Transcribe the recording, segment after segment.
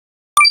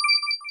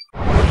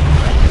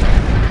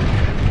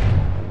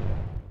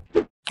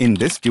In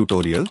this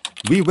tutorial,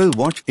 we will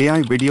watch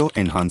AI Video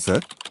Enhancer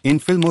in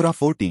Filmora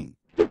 14.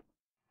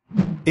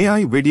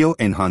 AI Video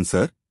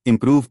Enhancer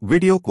improve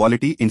video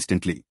quality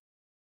instantly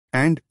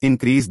and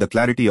increase the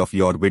clarity of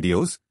your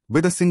videos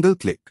with a single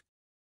click.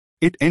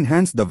 It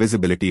enhance the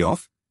visibility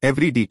of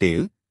every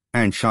detail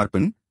and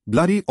sharpen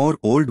blurry or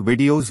old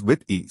videos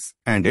with ease,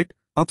 and it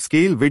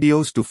upscale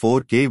videos to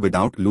 4K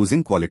without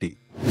losing quality.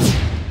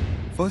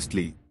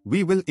 Firstly,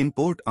 we will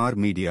import our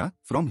media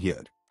from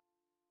here.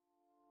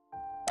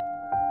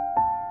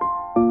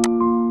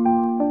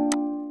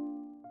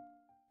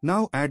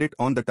 Now add it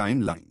on the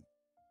timeline.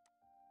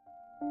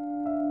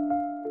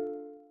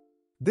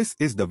 This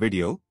is the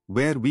video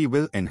where we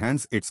will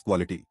enhance its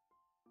quality.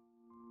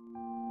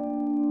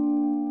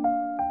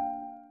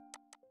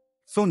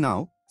 So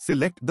now,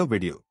 select the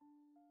video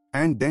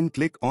and then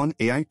click on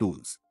AI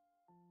Tools.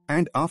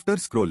 And after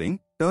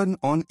scrolling, turn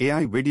on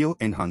AI Video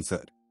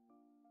Enhancer.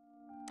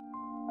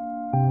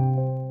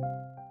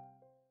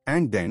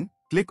 And then,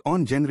 click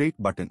on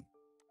Generate button.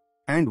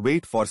 And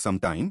wait for some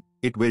time,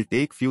 it will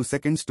take few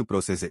seconds to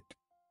process it.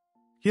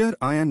 Here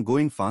I am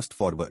going fast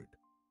forward.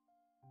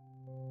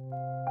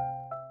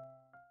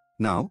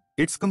 Now,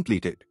 it's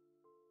completed.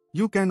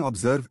 You can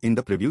observe in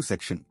the preview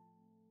section.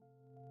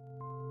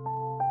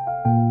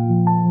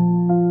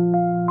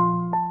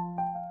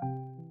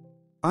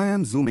 I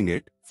am zooming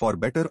it for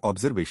better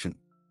observation.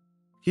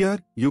 Here,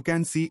 you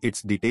can see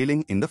its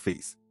detailing in the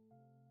face.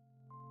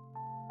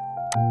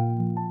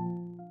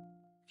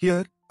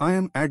 Here, I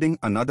am adding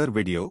another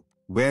video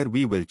where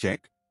we will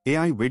check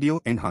AI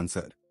Video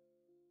Enhancer.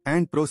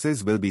 And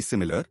process will be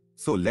similar,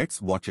 so let's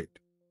watch it.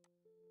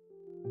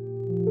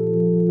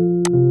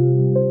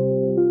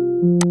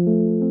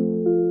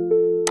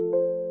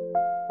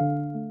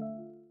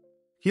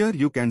 Here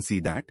you can see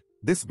that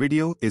this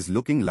video is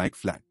looking like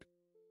flat.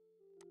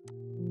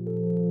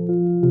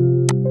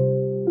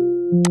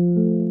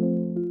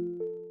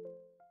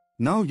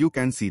 Now you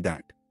can see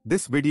that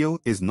this video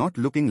is not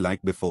looking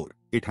like before,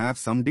 it have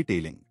some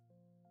detailing.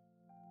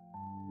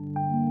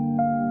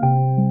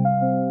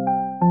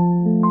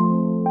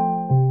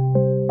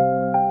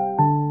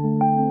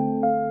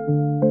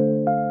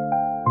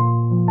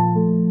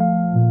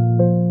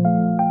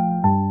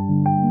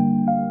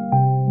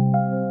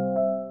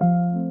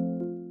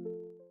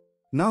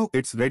 Now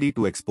it's ready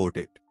to export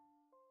it.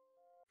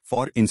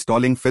 For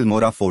installing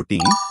Filmora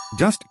 14,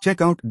 just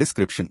check out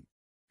description.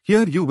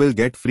 Here you will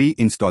get free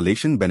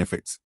installation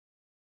benefits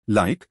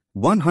like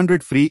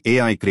 100 free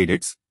AI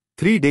credits,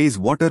 3 days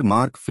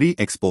watermark free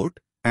export,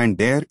 and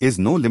there is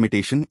no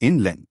limitation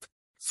in length.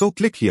 So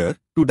click here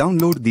to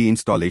download the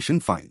installation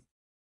file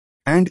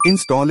and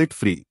install it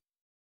free.